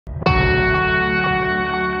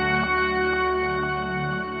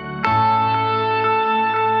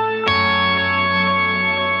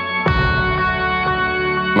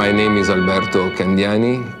My name is Alberto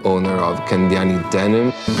Candiani, owner of Candiani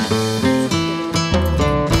Denim.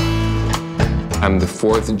 I'm the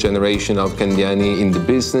fourth generation of Candiani in the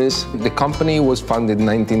business. The company was founded in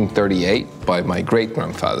 1938 by my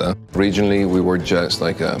great-grandfather. Originally, we were just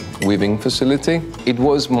like a weaving facility. It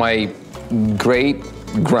was my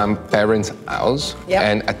great-grandparents' house,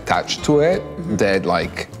 and attached to it, they had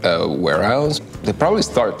like a warehouse. They probably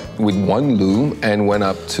started with one loom and went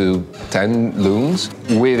up to 10 looms.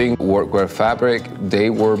 Weaving workwear fabric, they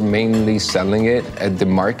were mainly selling it at the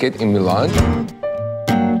market in Milan.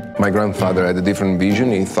 My grandfather had a different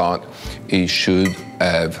vision. He thought he should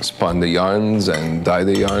have spun the yarns and dye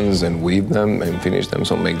the yarns and weave them and finish them,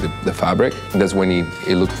 so make the fabric. That's when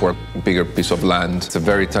he looked for a bigger piece of land. It's a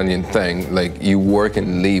very Italian thing. Like, you work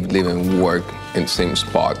and live and work in the same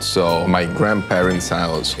spot. So my grandparents'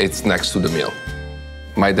 house, it's next to the mill.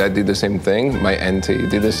 My dad did the same thing, my auntie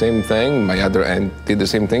did the same thing, my other aunt did the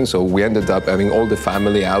same thing, so we ended up having all the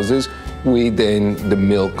family houses within the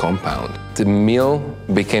mill compound. The mill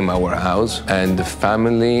became our house, and the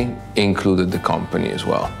family included the company as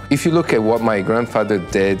well. If you look at what my grandfather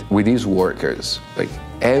did with his workers, like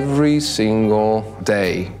every single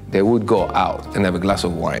day they would go out and have a glass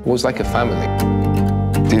of wine. It was like a family.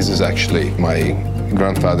 This is actually my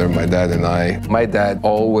grandfather, my dad, and I. My dad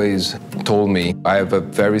always told me I have a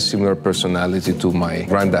very similar personality to my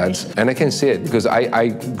granddad's, and I can see it because I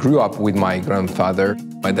grew up with my grandfather.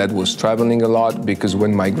 My dad was traveling a lot because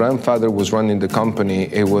when my grandfather was running the company,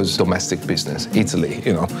 it was domestic business, Italy,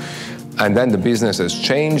 you know. And then the business has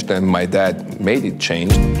changed, and my dad made it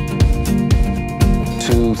change.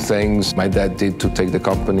 Two things my dad did to take the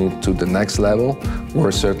company to the next level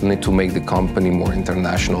were certainly to make the company more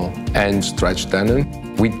international and stretch denim.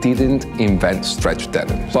 We didn't invent stretch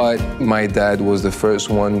denim, but my dad was the first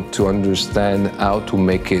one to understand how to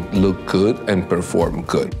make it look good and perform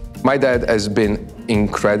good. My dad has been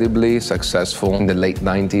incredibly successful in the late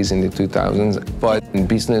 90s, in the 2000s, but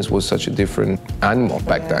business was such a different animal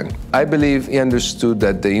back then. I believe he understood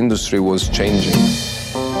that the industry was changing.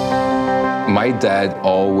 My dad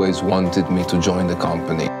always wanted me to join the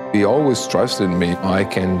company. He always trusted me. I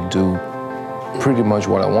can do pretty much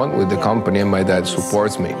what I want with the company, and my dad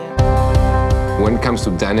supports me. When it comes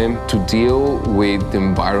to denim, to deal with the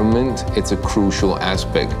environment, it's a crucial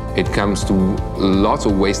aspect. It comes to lots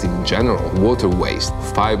of waste in general, water waste,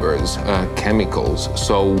 fibers, chemicals.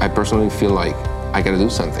 So I personally feel like I gotta do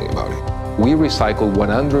something about it. We recycle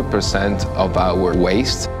 100% of our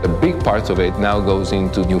waste. A big part of it now goes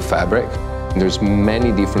into new fabric. There's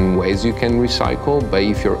many different ways you can recycle, but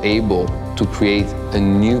if you're able to create a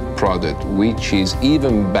new product which is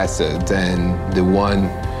even better than the one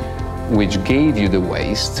which gave you the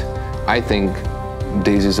waste, I think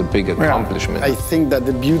this is a big accomplishment. I think that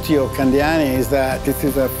the beauty of Candiani is that this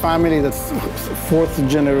is a family that's fourth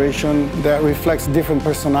generation that reflects different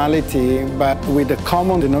personality, but with a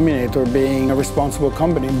common denominator being a responsible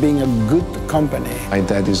company, being a good company. My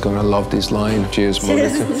dad is gonna love this line. Cheers,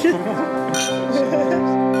 Maurizio.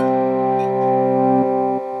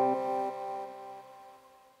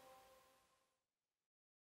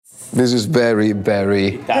 This is very,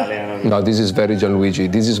 very Italian. No, this is very Gianluigi.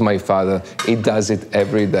 This is my father. He does it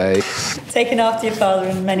every day. Taken after your father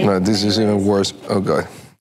in many ways. No, this is even worse. Oh, God.